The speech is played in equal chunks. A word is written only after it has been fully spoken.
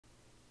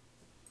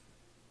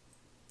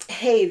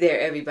Hey there,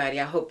 everybody.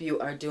 I hope you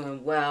are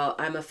doing well.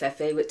 I'm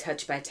Afefe with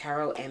Touch by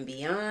Tarot and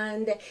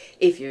Beyond.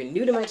 If you're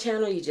new to my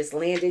channel, you just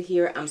landed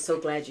here, I'm so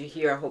glad you're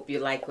here. I hope you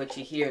like what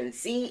you hear and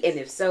see. And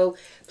if so,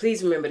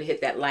 please remember to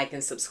hit that like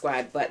and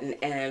subscribe button.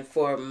 And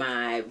for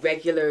my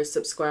regular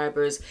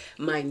subscribers,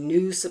 my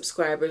new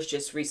subscribers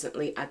just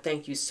recently, I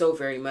thank you so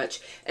very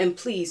much. And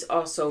please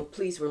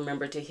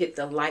remember to hit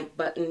the like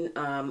button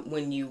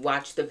when you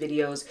watch the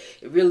videos.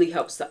 It really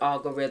helps the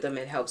algorithm.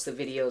 It helps the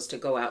videos to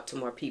go out to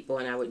more people.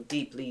 And I would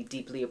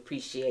deeply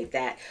appreciate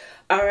that.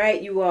 All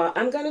right, you all,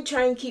 I'm going to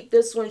try and keep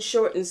this one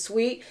short and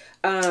sweet,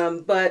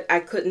 but I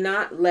could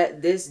not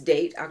let this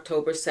date,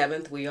 October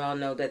 7th, we all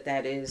know that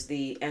that is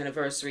the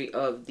anniversary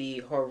of the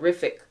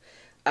horrific,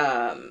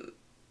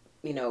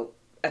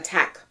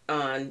 attack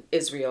on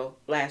Israel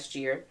last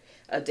year,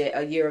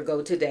 a year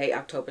ago today,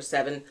 October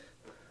 7th.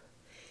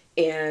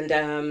 And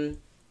I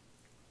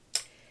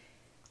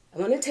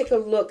want to take a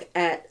look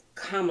at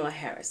Kamala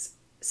Harris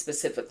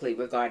specifically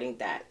regarding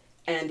that.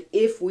 And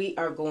if we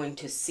are going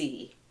to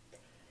see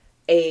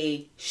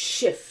a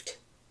shift,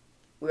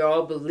 we're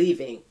all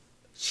believing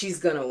she's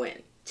going to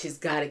win. She's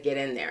got to get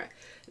in there.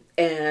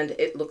 And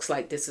it looks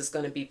like this is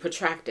going to be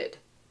protracted,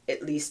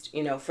 at least,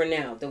 for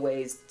now, the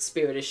way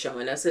Spirit is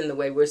showing us and the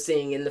way we're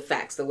seeing in the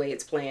facts, the way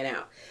it's playing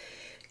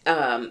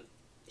out.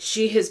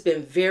 She has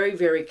been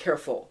very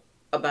careful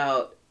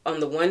about, on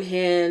the one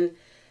hand,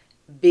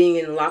 being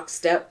in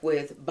lockstep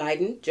with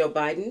Joe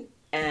Biden,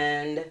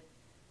 and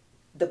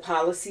the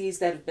policies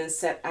that have been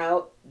set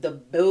out, the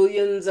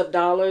billions of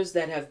dollars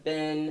that have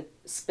been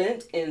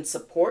spent in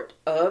support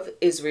of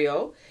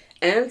Israel,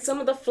 and some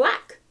of the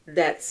flack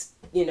that's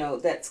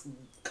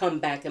come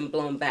back and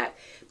blown back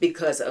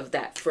because of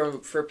that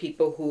for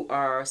people who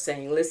are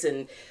saying,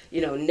 listen,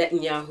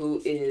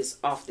 Netanyahu is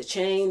off the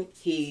chain.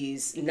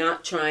 He's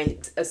not trying.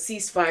 A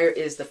ceasefire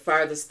is the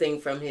farthest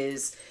thing from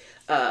his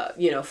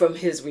from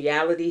his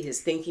reality,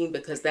 his thinking,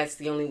 because that's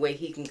the only way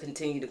he can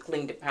continue to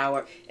cling to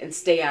power and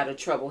stay out of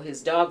trouble,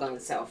 his doggone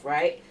self,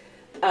 right?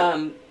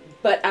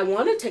 But I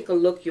want to take a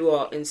look, you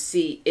all, and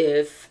see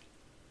if,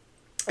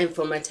 and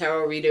for my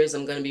tarot readers,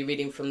 I'm going to be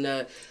reading from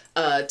the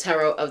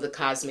Tarot of the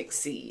Cosmic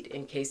Seed,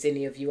 in case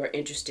any of you are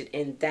interested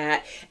in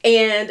that.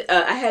 And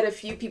I had a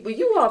few people,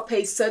 you all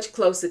pay such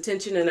close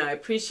attention, and I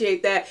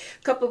appreciate that.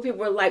 A couple of people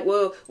were like,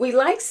 well, we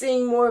like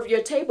seeing more of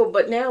your table,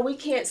 but now we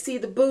can't see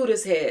the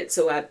Buddha's head.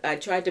 So I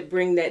tried to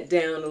bring that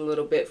down a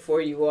little bit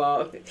for you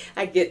all.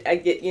 I get,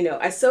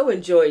 I so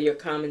enjoy your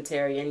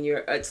commentary, and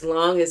as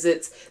long as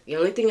it's, the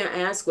only thing I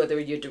ask, whether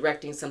you're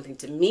directing something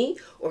to me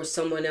or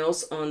someone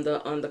else on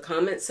the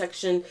comment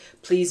section,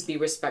 please be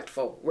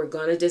respectful. We're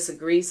going to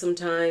disagree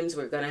sometimes.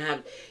 We're going to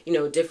have,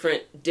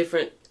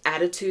 different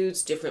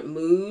attitudes, different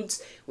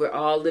moods. We're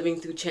all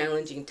living through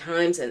challenging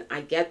times, and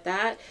I get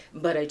that,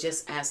 but I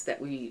just ask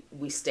that we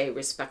stay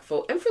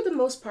respectful. And for the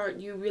most part,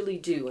 you really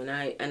do, and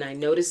I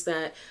notice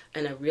that,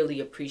 and I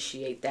really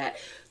appreciate that.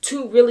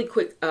 Two really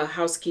quick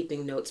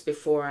housekeeping notes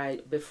before I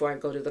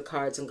go to the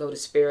cards and go to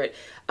Spirit.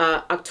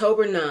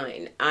 October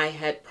 9, I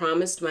had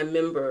promised my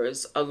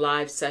members a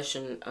live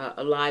session,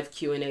 a live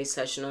Q&A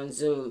session on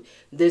Zoom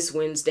this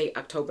Wednesday,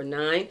 October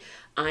 9.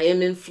 I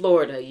am in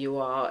Florida, you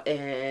all,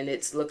 and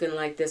it's looking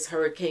like this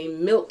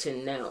Hurricane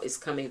Milton now is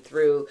coming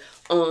through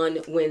on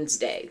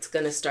Wednesday. It's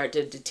going to start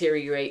to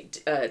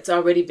deteriorate. It's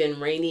already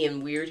been rainy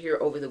and weird here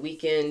over the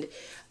weekend,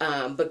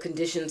 but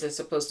conditions are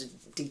supposed to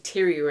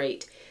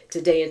deteriorate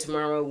today and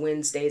tomorrow.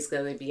 Wednesday is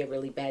going to be a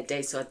really bad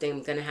day, so I think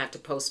I'm going to have to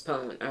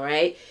postpone, all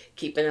right?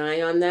 Keep an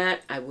eye on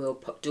that. I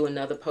will do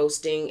another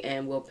posting,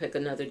 and we'll pick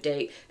another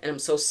date, and I'm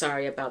so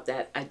sorry about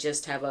that. I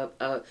just have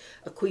a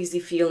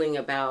queasy feeling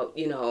about,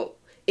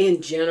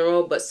 in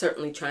general, but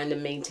certainly trying to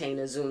maintain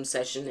a Zoom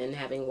session and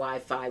having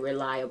Wi-Fi,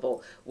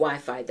 reliable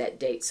Wi-Fi that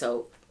date.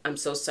 So I'm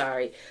so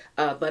sorry,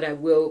 but I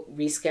will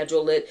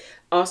reschedule it.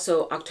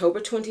 Also, October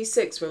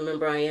 26th,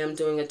 remember, I am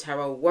doing a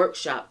tarot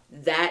workshop.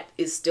 That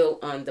is still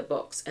on the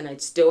books, and I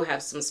still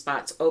have some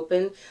spots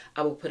open.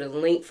 I will put a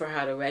link for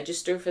how to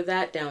register for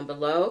that down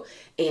below,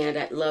 and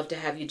I'd love to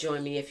have you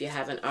join me if you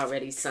haven't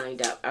already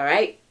signed up. All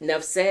right,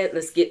 enough said.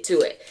 Let's get to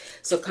it.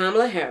 So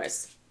Kamala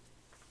Harris,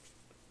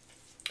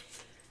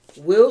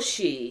 will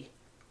she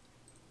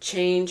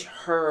change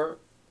her,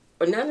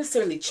 or not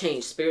necessarily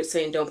change, Spirit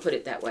saying don't put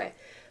it that way.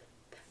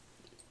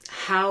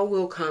 How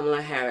will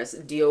Kamala Harris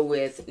deal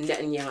with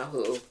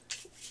Netanyahu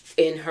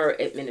in her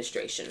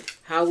administration?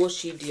 How will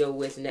she deal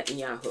with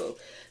Netanyahu?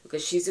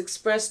 Because she's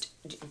expressed,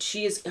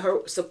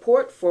 her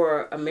support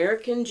for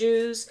American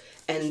Jews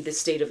and the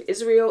state of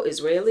Israel,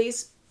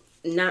 Israelis,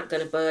 not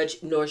going to budge,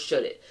 nor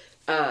should it.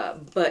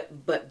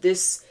 But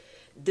this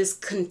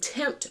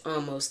contempt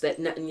almost that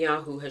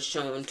Netanyahu has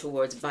shown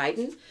towards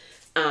Biden,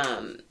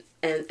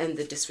 and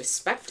the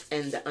disrespect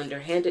and the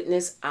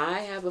underhandedness, I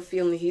have a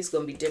feeling he's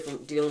going to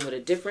be dealing with a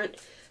different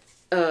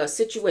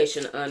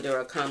situation under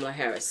a Kamala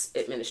Harris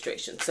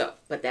administration. So,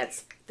 but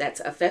that's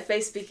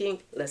Afefe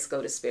speaking. Let's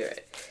go to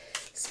Spirit.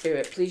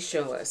 Spirit, please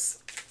show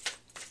us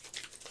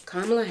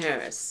Kamala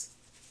Harris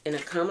in a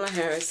Kamala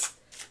Harris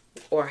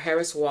or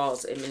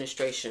Harris-Walz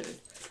administration.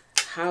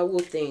 How will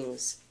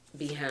things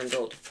be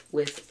handled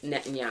with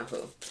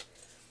Netanyahu,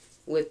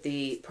 with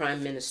the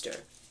Prime Minister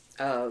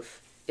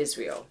of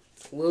Israel?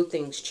 Will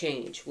things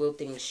change? Will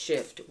things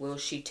shift? Will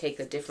she take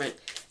a different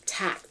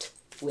tact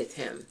with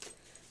him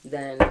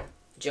than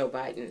Joe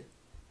Biden?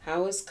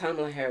 How is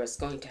Kamala Harris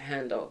going to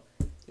handle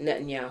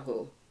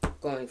Netanyahu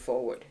going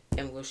forward?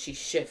 And will she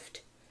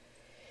shift?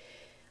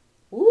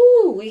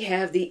 Ooh, we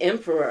have the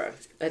Emperor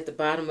at the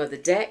bottom of the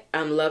deck.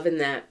 I'm loving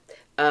that.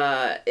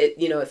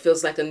 It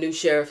feels like a new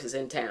sheriff is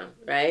in town,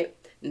 right?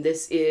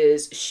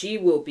 She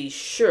will be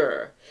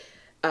sure.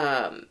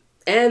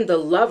 And the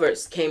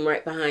Lovers came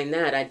right behind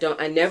that.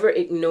 I never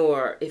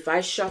ignore, if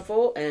I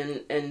shuffle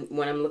and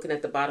when I'm looking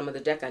at the bottom of the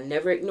deck, I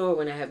never ignore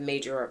when I have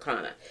major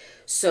arcana.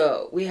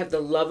 So we have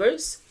the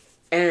Lovers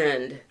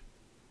and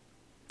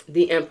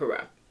the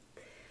Emperor.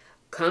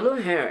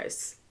 Kamala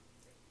Harris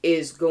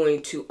is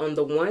going to, on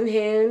the one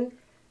hand,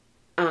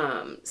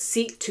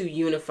 seek to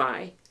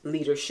unify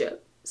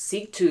leadership,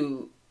 seek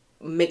to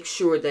make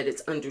sure that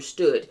it's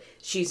understood.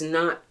 She's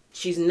not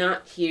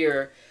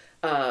here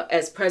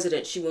as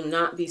president. She will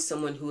not be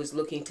someone who is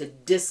looking to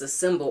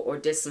disassemble or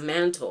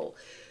dismantle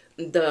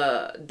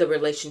the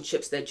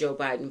relationships that Joe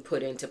Biden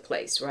put into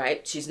place,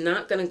 right? She's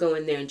not going to go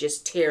in there and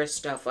just tear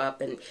stuff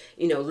up and,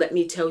 let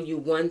me tell you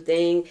one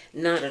thing,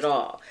 not at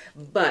all.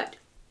 But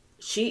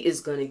she is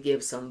going to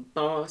give some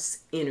boss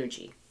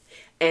energy.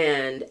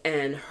 And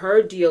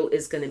her deal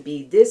is going to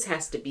be, this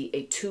has to be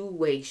a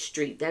two-way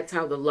street. That's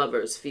how the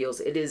Lovers feels.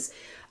 It is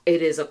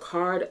a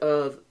card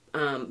of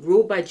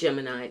ruled by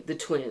Gemini, the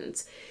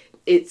twins.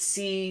 It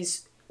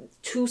sees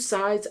two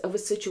sides of a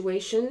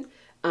situation,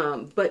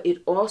 but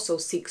it also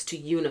seeks to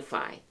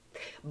unify.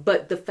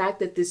 But the fact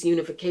that this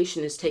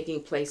unification is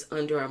taking place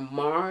under a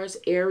Mars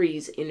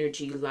Aries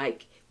energy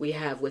like we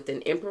have with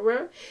an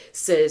Emperor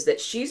says that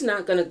she's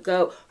not going to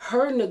go,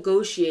 her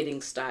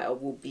negotiating style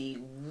will be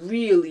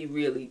really,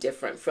 really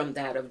different from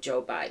that of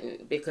Joe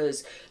Biden,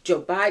 because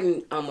Joe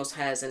Biden almost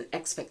has an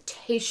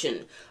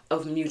expectation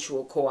of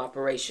mutual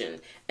cooperation.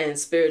 And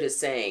Spirit is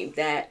saying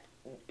that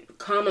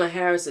Kamala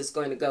Harris is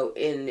going to go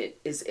in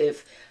it as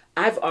if,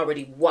 I've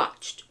already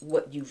watched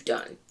what you've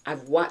done.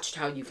 I've watched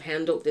how you've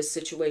handled this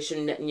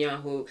situation,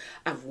 Netanyahu.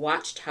 I've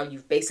watched how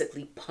you've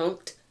basically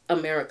punked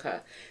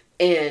America.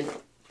 And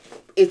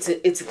it's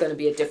going to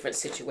be a different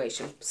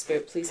situation.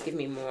 Spirit, please give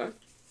me more.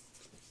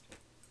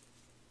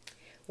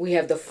 We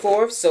have the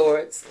Four of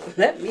Swords.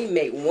 Let me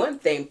make one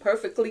thing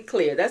perfectly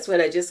clear. That's what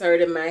I just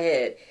heard in my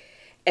head.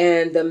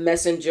 And the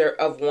Messenger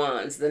of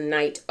Wands, the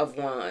Knight of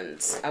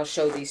Wands. I'll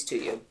show these to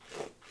you.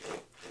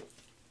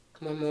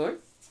 One more.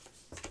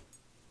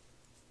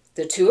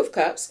 The Two of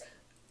Cups.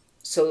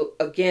 So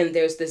again,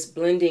 there's this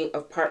blending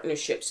of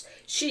partnerships.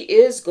 She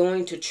is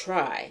going to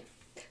try.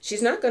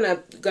 She's not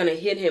gonna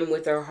hit him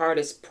with her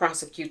hardest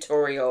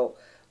prosecutorial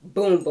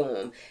boom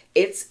boom.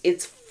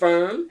 It's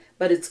firm,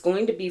 but it's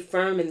going to be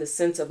firm in the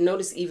sense of,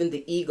 notice even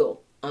the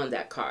eagle on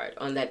that card,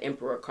 on that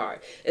Emperor card.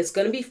 It's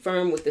going to be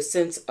firm with the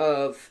sense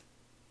of,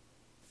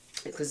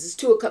 because it's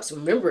Two of Cups,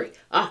 remembering.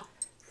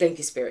 Thank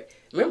you, Spirit.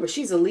 Remember,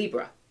 she's a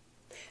Libra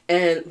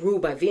and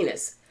ruled by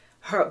Venus.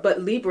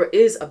 But Libra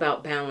is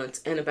about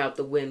balance and about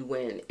the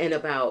win-win and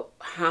about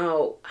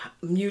how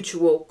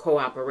mutual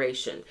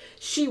cooperation.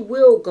 She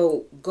will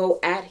go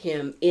at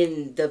him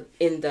in the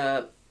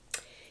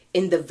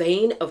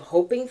vein of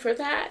hoping for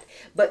that,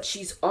 but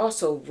she's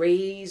also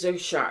razor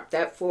sharp.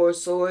 That Four of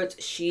Swords,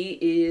 she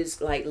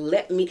is like,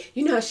 let me,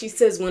 you know how she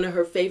says one of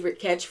her favorite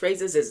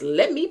catchphrases is,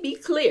 let me be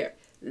clear.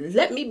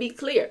 Let me be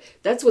clear.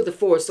 That's what the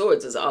Four of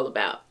Swords is all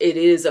about. It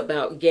is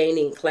about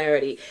gaining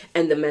clarity.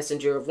 And the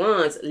Messenger of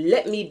Wands,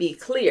 let me be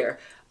clear.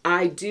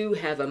 I do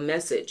have a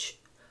message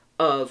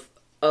of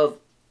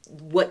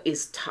what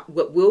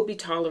will be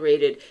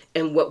tolerated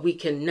and what we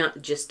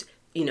cannot just,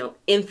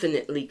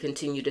 infinitely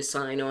continue to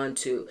sign on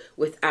to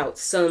without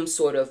some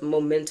sort of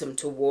momentum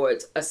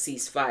towards a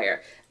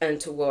ceasefire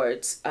and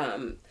towards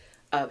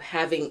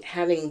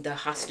having the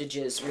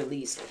hostages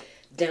released.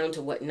 Down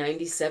to what,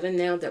 97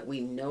 now that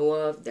we know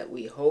of, that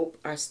we hope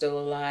are still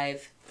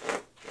alive.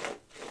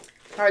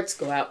 Hearts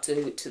go out to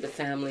the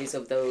families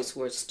of those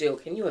who are still,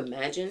 can you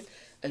imagine,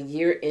 a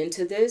year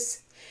into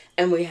this?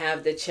 And we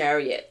have the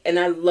Chariot. And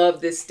I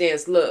love this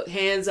stance. Look,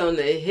 hands on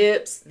the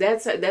hips.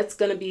 That's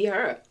going to be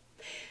her.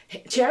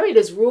 Chariot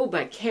is ruled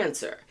by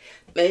Cancer.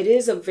 It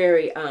is a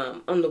very,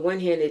 on the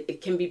one hand,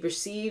 it can be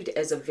perceived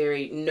as a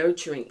very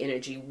nurturing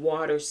energy,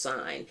 water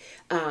sign.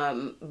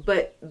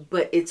 But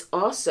it's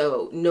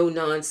also no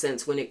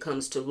nonsense when it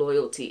comes to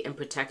loyalty and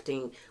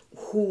protecting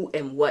who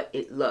and what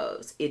it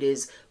loves. It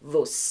is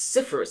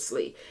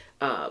vociferously,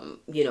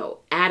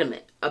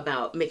 adamant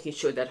about making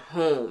sure that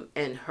home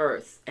and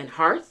hearth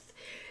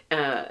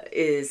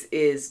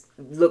is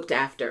looked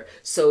after.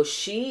 So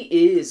she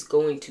is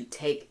going to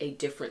take a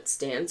different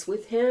stance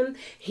with him.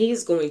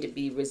 He's going to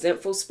be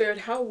resentful. Spirit,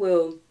 how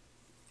will,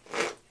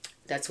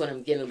 that's what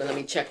I'm getting, but let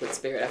me check with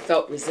Spirit. I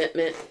felt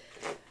resentment.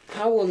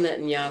 How will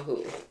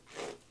Netanyahu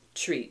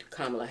treat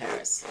Kamala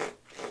Harris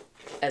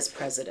as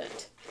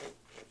president?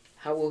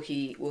 How will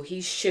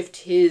he shift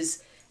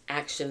his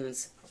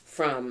actions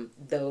from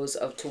those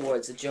of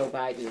towards Joe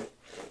Biden.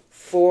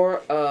 Four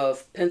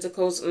of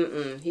Pentacles,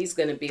 he's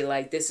going to be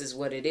like, this is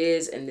what it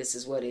is, and this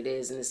is what it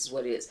is, and this is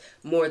what it is.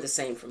 More the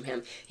same from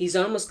him. He's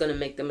almost going to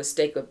make the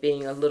mistake of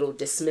being a little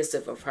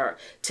dismissive of her.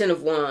 Ten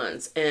of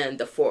Wands and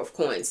the Four of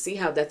Coins. See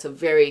how that's a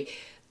very,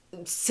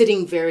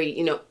 sitting very,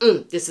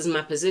 this is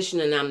my position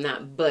and I'm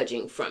not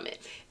budging from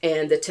it.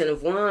 And the Ten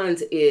of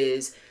Wands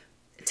is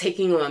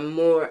taking on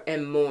more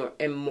and more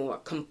and more,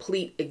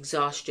 complete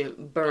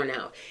exhaustion,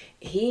 burnout.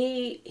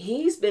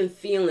 He's been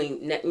feeling,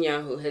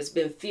 Netanyahu has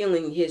been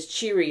feeling his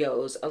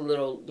Cheerios a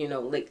little,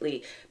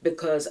 lately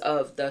because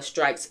of the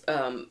strikes,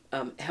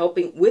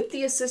 helping with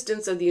the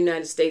assistance of the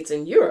United States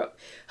and Europe,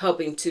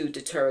 helping to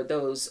deter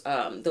those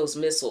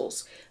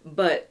missiles.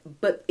 But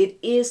it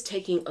is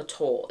taking a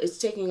toll. It's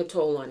taking a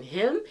toll on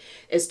him.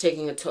 It's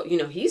taking a toll.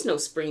 He's no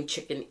spring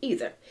chicken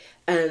either.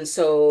 And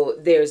so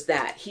there's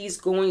that.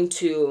 He's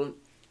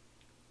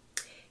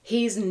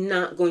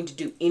not going to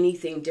do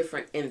anything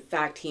different. In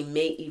fact, he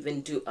may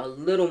even do a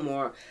little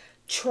more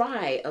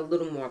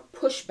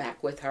pushback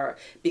with her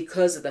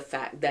because of the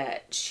fact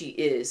that she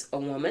is a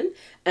woman,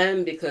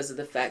 and because of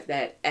the fact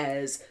that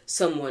as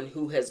someone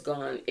who has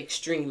gone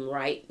extreme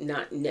right,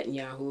 not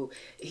Netanyahu,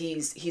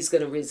 he's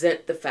going to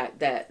resent the fact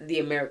that the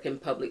American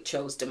public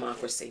chose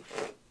democracy.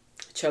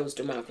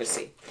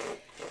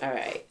 All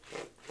right,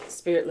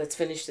 Spirit, let's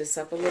finish this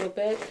up a little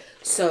bit.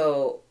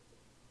 So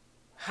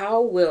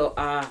how will,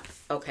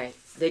 okay,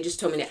 they just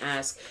told me to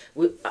ask,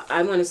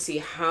 I want to see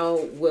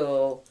how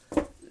will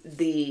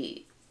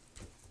the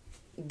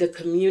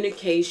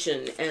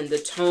communication and the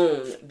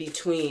tone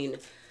between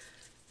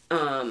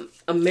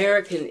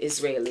American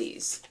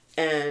Israelis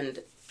and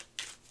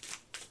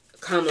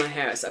Kamala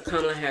Harris, a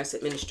Kamala Harris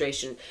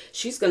administration.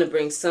 She's going to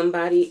bring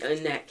somebody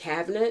in that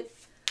cabinet.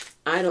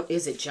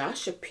 Is it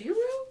Josh Shapiro?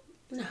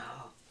 No.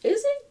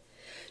 Is it?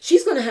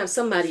 She's going to have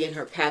somebody in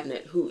her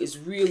cabinet who is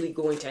really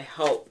going to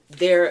help.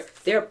 Their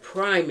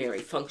primary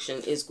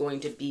function is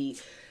going to be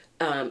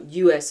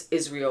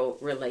U.S.-Israel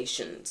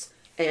relations.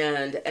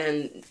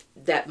 And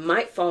that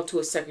might fall to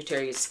a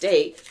Secretary of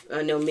State.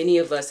 I know many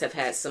of us have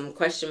had some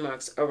question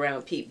marks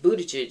around Pete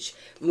Buttigieg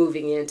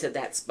moving into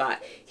that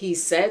spot. He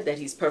said that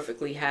he's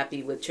perfectly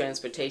happy with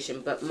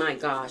transportation, but my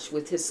gosh,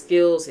 with his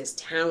skills, his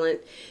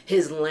talent,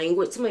 his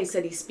language. Somebody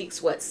said he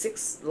speaks,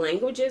 6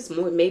 languages,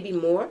 maybe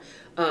more,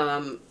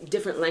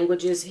 different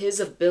languages. His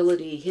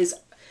ability, his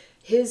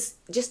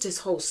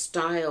whole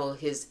style,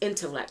 his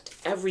intellect,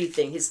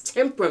 everything, his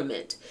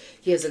temperament.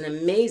 He has an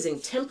amazing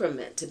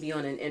temperament to be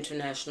on an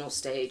international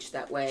stage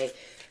that way.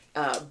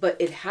 But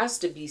it has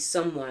to be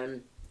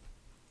someone,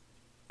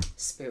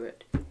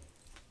 Spirit.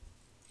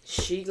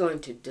 She going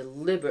to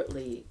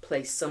deliberately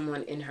place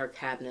someone in her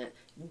cabinet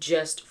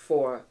just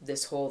for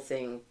this whole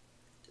thing.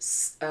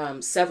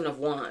 Seven of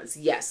Wands.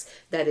 Yes,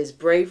 that is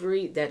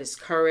bravery. That is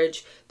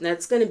courage.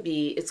 That's going to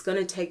be, it's going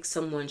to take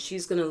someone.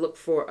 She's going to look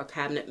for a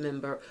cabinet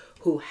member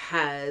who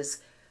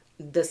has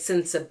the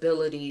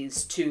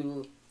sensibilities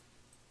to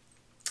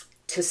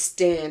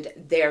stand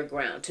their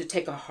ground, to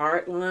take a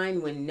hard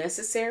line when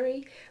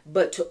necessary,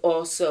 but to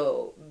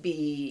also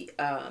be,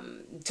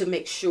 to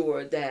make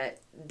sure that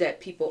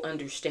people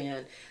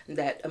understand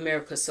that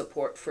America's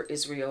support for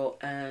Israel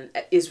and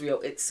Israel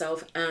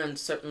itself, and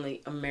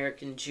certainly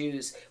American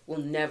Jews,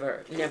 will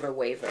never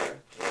waver.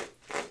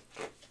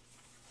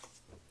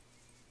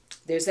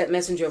 There's that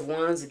Messenger of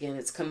Wands again.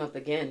 It's come up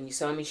again. You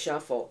saw me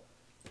shuffle.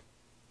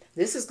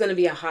 This is going to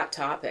be a hot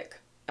topic.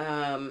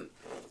 And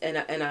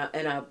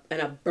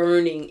a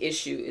burning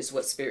issue is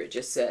what Spirit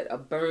just said. A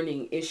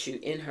burning issue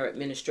in her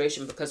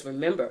administration, because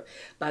remember,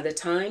 by the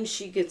time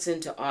she gets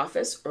into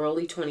office,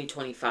 early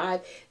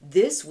 2025,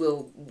 this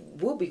will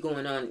be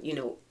going on,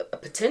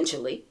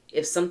 potentially,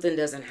 if something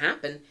doesn't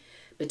happen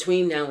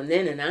between now and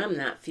then, and I'm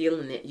not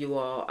feeling it, you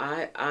all.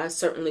 I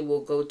certainly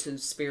will go to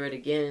Spirit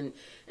again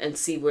and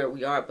see where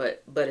we are,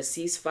 but a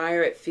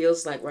ceasefire, it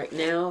feels like right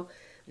now,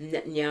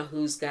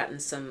 Netanyahu's gotten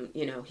some,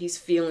 he's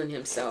feeling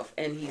himself,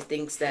 and he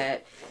thinks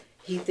that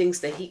he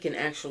can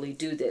actually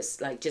do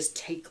this, like just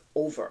take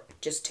over,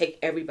 just take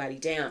everybody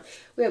down.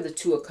 We have the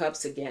Two of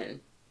Cups again.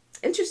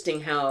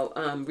 Interesting how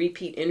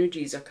repeat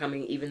energies are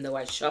coming, even though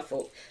I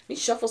shuffled. Let me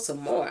shuffle some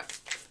more.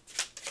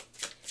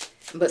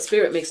 But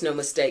Spirit makes no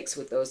mistakes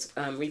with those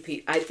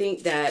repeat. I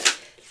think that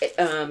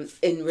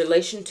in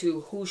relation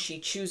to who she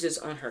chooses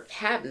on her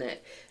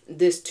cabinet,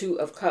 this Two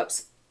of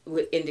Cups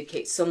would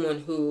indicate someone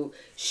who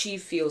she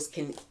feels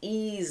can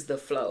ease the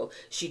flow.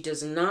 She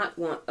does not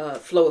want a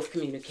flow of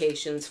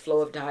communications,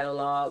 flow of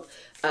dialogue.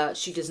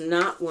 She does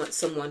not want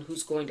someone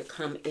who's going to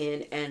come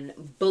in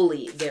and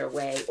bully their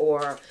way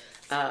or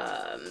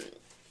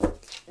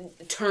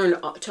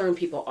turn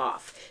people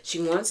off.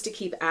 She wants to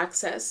keep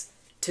access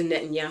to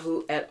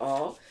Netanyahu at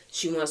all.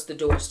 She wants the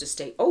doors to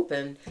stay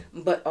open,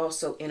 but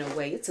also in a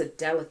way, it's a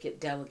delicate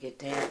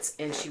dance,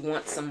 and she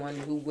wants someone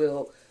who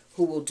will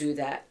do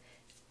that.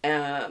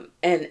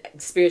 And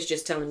Spirit's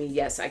just telling me,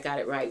 yes, I got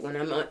it right. When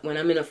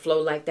I'm in a flow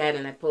like that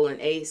and I pull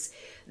an ace,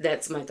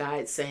 that's my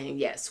guide saying,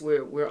 yes,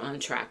 we're on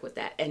track with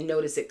that. And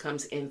notice it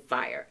comes in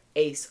fire.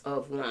 Ace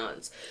of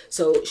Wands.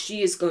 So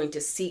she is going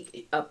to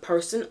seek a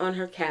person on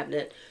her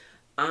cabinet.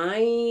 I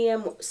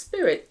am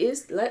Spirit.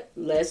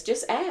 Let's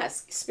just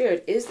ask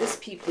Spirit. Is this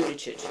Pete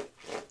Buttigieg?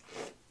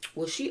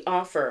 Will she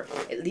offer,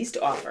 at least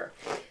offer,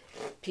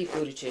 Pete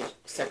Buttigieg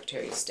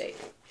Secretary of State?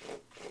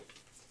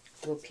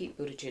 Will Pete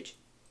Buttigieg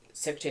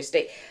Secretary of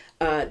State?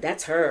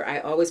 That's her. I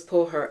always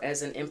pull her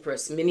as an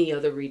Empress. Many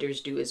other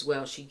readers do as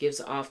well. She gives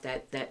off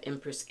that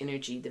Empress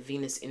energy, the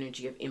Venus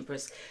energy of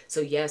Empress.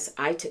 So yes,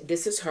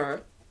 this is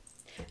her.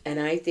 And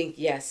I think,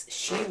 yes,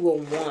 she will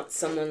want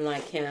someone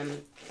like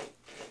him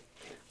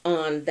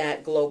on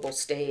that global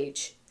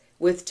stage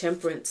with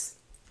temperance.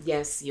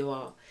 Yes, you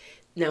all.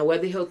 Now,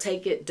 whether he'll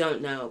take it,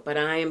 don't know. But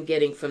I am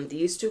getting from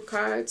these two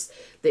cards,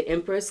 the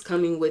Empress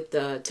coming with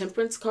the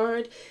Temperance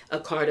card, a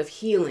card of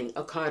healing,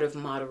 a card of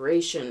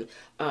moderation,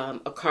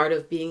 a card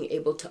of being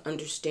able to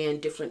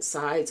understand different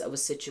sides of a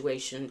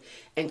situation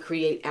and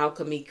create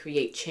alchemy,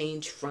 create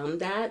change from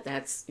that.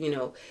 That's, you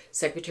know,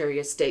 Secretary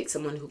of State,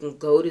 someone who can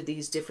go to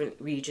these different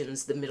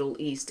regions, the Middle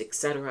East,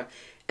 etc.,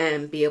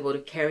 and be able to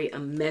carry a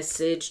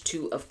message,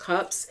 Two of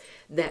Cups,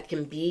 that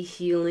can be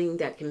healing,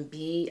 that can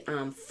be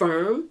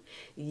firm,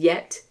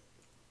 yet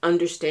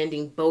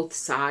understanding both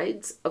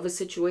sides of a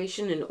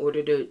situation in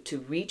order to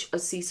reach a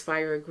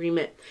ceasefire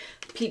agreement.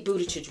 Pete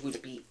Buttigieg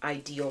would be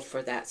ideal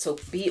for that. So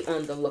be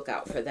on the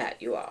lookout for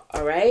that, you all.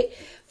 All right.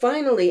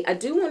 Finally, I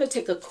do want to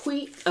take a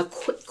quick a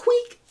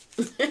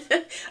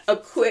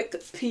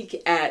quick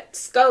peek at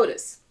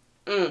SCOTUS.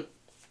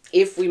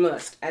 If we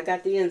must. I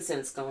got the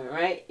incense going,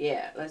 right?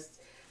 Yeah.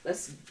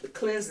 Let's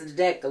cleanse the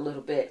deck a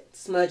little bit.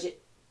 Smudge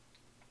it.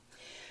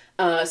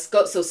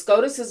 So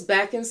SCOTUS is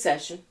back in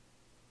session.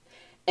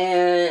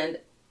 And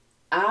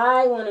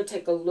I want to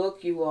take a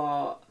look, you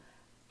all.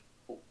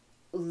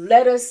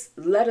 Let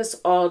us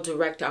all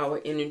direct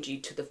our energy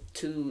to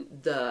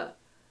the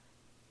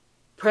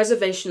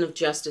preservation of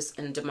justice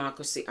and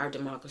democracy, our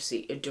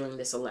democracy, during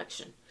this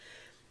election.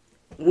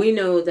 We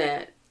know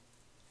that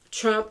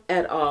Trump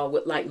et al.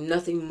 Would like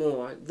nothing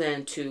more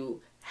than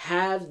to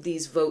have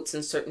these votes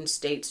in certain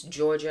states,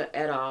 Georgia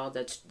et al.,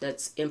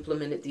 that's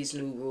implemented these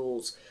new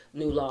rules,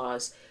 new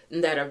laws,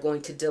 that are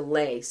going to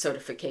delay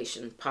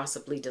certification,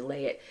 possibly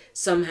delay it,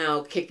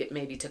 somehow kick it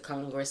maybe to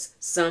Congress,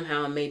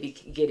 somehow maybe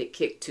get it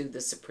kicked to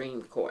the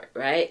Supreme Court,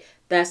 right?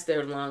 That's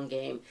their long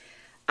game.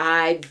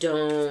 I'm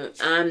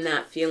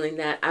not feeling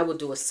that. I will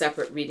do a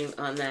separate reading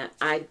on that.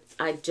 I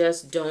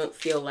just don't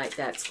feel like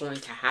that's going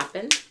to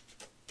happen.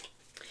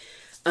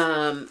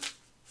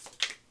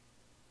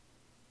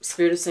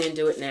 Spirit is saying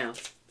do it now.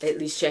 At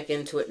least check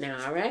into it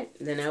now, all right?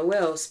 Then I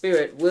will.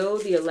 Spirit, will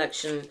the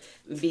election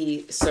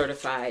be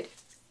certified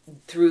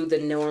through the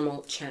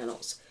normal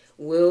channels?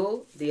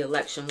 Will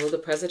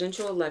the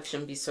presidential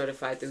election be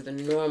certified through the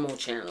normal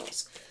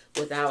channels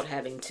without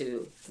having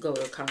to go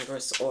to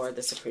Congress or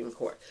the Supreme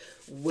Court?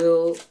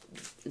 Will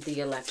the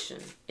election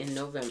in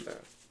November,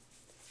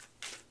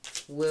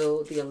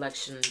 will the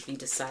election be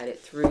decided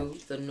through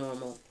the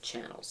normal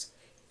channels?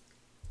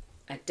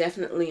 I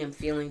definitely am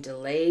feeling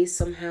delays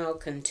somehow,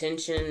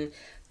 contention,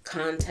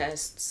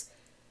 contests.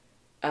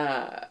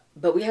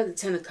 But we have the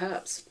Ten of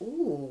Cups.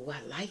 Ooh,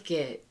 I like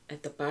it.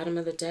 At the bottom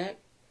of the deck.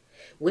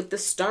 With the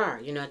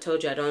star. You know, I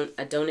told you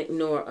I don't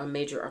ignore a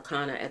major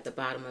arcana at the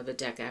bottom of the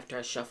deck after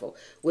I shuffle.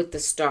 With the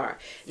star.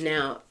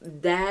 Now,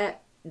 the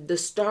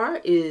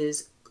star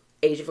is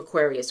Age of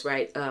Aquarius,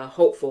 right?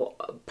 Hopeful,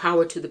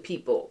 power to the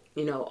people,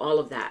 you know, all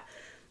of that.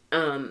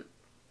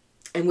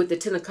 And with the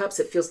Ten of Cups,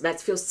 that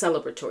feels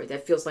celebratory.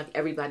 That feels like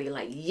everybody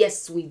like,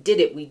 yes, we did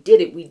it, we did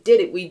it, we did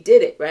it, we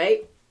did it,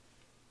 right?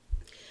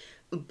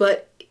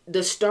 But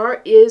the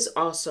star is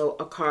also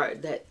a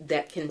card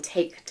that can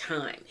take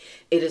time.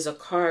 It is a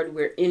card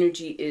where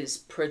energy is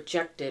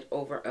projected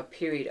over a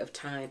period of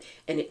time,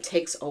 and it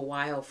takes a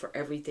while for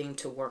everything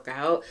to work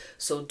out.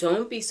 So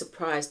don't be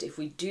surprised if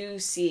we do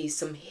see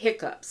some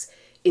hiccups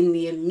in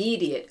the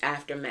immediate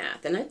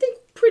aftermath. And I think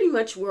pretty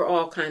much we're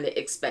all kind of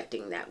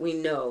expecting that. We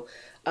know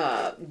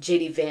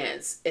J.D.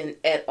 Vance and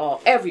et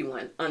al.,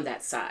 everyone on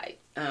that side,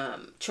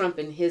 Trump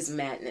and his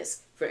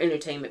madness for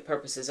entertainment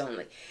purposes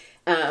only,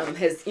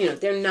 has, you know,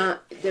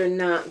 they're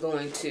not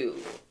going to,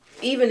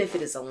 even if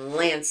it is a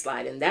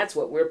landslide, and that's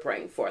what we're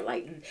praying for,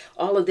 like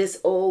all of this,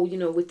 you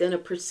know, within a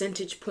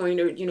percentage point,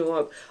 or, you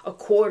know, a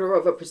quarter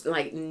of a percent,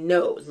 like,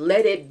 no,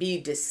 let it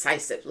be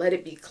decisive, let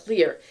it be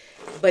clear.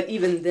 But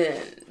even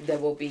then, there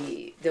would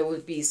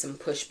be some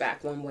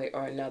pushback one way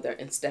or another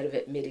instead of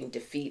admitting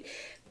defeat.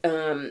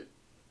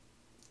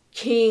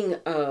 King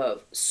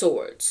of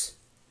Swords.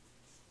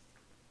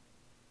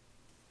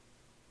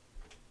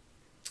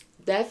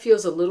 That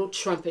feels a little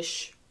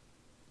Trumpish.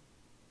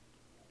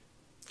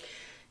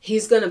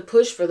 He's going to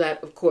push for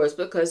that, of course,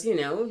 because, you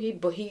know,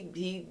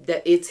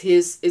 that it's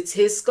his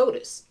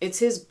SCOTUS. It's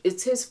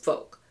his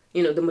folk.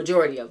 You know, the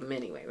majority of them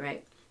anyway,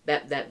 right?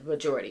 That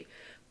majority.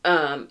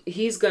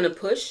 He's going to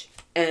push,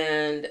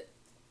 and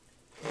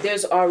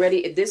there's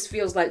already, this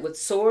feels like with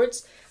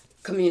swords,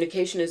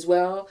 communication as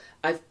well.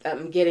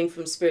 I'm getting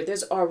from Spirit,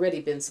 there's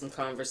already been some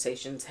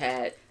conversations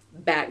had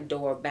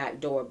backdoor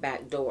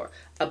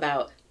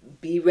about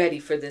be ready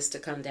for this to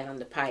come down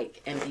the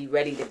pike and be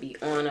ready to be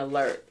on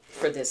alert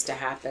for this to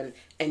happen,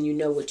 and you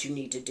know what you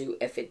need to do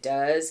if it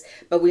does.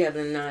 But we have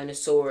the Nine of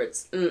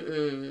Swords.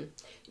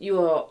 You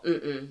all,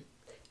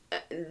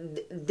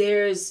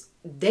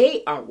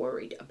 they are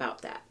worried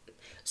about that.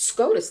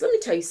 SCOTUS, let me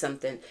tell you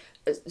something.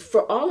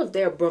 For all of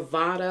their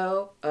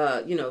bravado,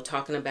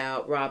 talking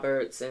about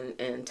Roberts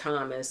and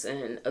Thomas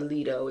and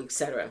Alito,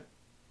 etc.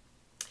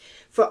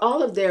 For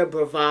all of their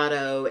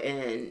bravado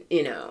and,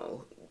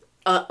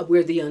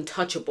 we're the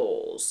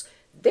untouchables,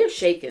 they're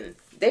shaken.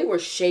 They were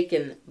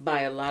shaken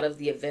by a lot of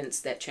the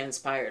events that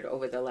transpired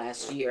over the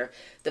last year.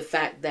 The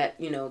fact that,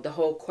 the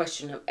whole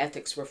question of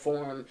ethics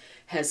reform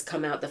has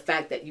come out. The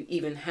fact that you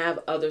even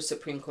have other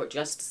Supreme Court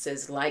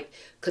justices like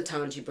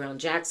Ketanji Brown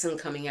Jackson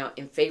coming out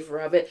in favor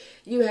of it.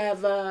 You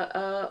have,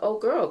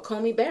 old girl,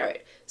 Comey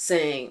Barrett,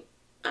 saying,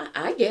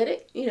 I get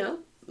it,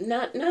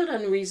 not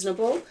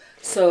unreasonable.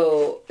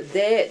 So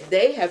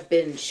they have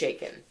been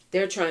shaken.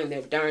 They're trying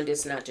their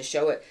darndest not to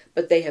show it,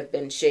 but they have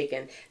been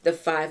shaken. The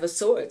Five of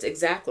Swords,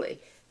 exactly.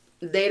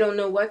 They don't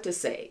know what to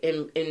say,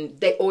 and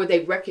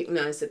they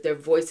recognize that their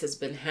voice has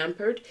been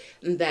hampered,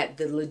 and that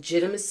the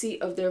legitimacy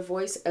of their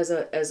voice as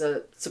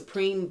a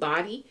supreme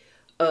body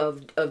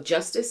of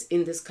justice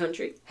in this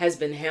country has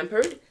been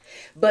hampered.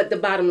 But the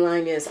bottom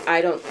line is, I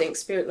don't think,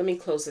 Spirit, let me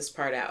close this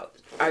part out.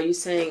 Are you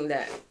saying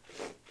that,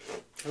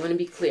 I want to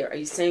be clear, are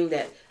you saying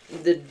that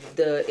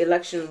the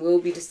election will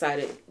be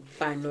decided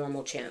by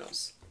normal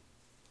channels?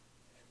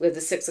 With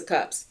the Six of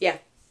Cups. Yeah,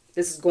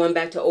 this is going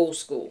back to old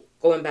school.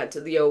 Going back to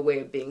the old way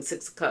of being.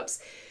 Six of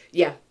Cups.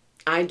 Yeah,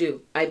 I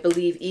do. I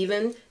believe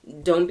even,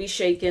 don't be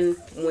shaken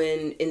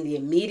when in the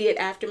immediate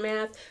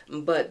aftermath,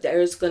 but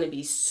there's going to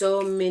be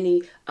so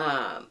many,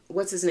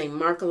 what's his name,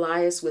 Mark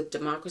Elias with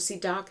Democracy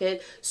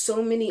Docket,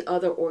 so many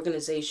other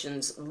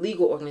organizations,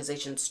 legal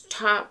organizations,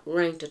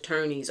 top-ranked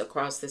attorneys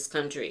across this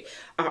country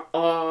are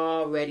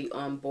already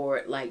on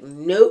board. Like,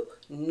 nope,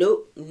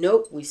 nope,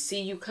 nope, we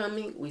see you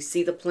coming, we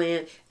see the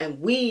plan,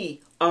 and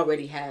we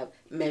already have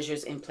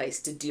measures in place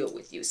to deal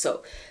with you.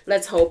 So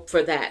let's hope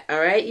for that. All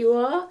right, you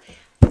all?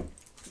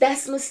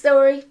 That's my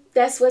story.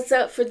 That's what's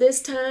up for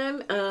this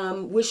time.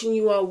 Wishing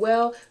you all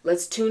well.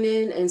 Let's tune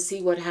in and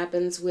see what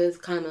happens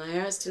with Kamala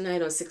Harris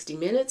tonight on 60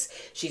 Minutes.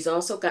 She's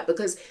also got,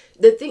 because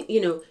the thing,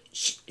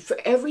 for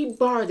every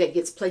bar that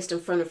gets placed in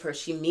front of her,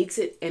 she meets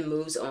it and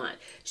moves on.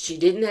 She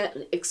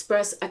didn't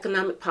express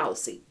economic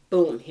policy.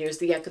 Boom, here's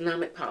the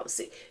economic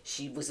policy.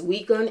 She was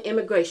weak on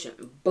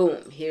immigration.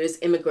 Boom, here's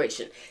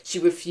immigration. She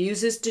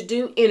refuses to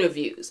do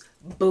interviews.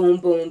 Boom,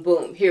 boom,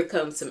 boom. Here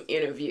comes some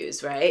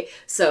interviews, right?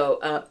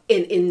 So,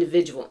 in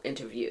individual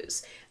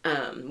interviews,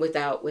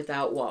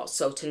 without walls.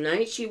 So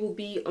tonight she will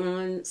be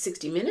on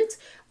 60 Minutes.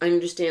 I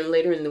understand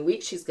later in the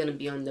week she's going to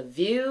be on The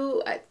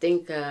View. I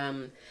think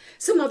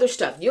some other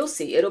stuff. You'll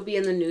see. It'll be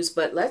in the news,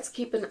 but let's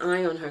keep an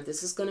eye on her.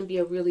 This is going to be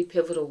a really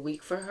pivotal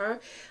week for her,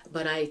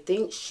 but I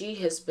think she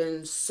has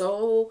been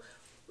so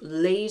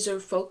laser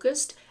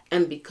focused,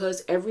 and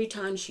because every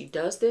time she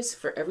does this,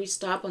 for every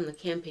stop on the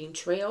campaign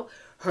trail,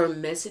 her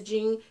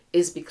messaging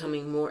is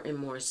becoming more and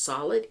more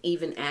solid,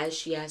 even as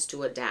she has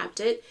to adapt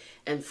it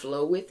and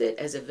flow with it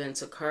as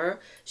events occur.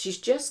 She's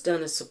just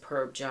done a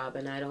superb job,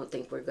 and I don't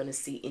think we're going to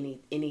see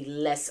any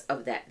less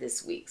of that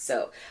this week.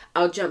 So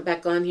I'll jump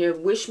back on here.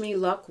 Wish me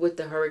luck with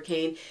the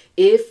hurricane.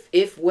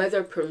 If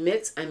weather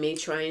permits, I may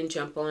try and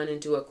jump on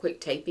and do a quick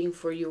taping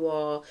for you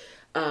all.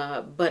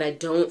 But I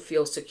don't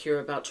feel secure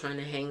about trying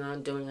to hang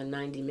on doing a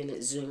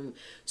 90-minute Zoom.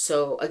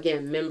 So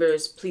again,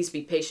 members, please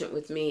be patient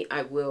with me.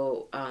 I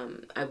will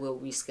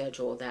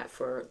reschedule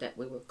that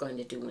we were going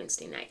to do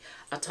Wednesday night.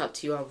 I'll talk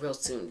to you all real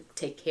soon.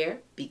 Take care.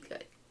 Be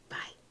good.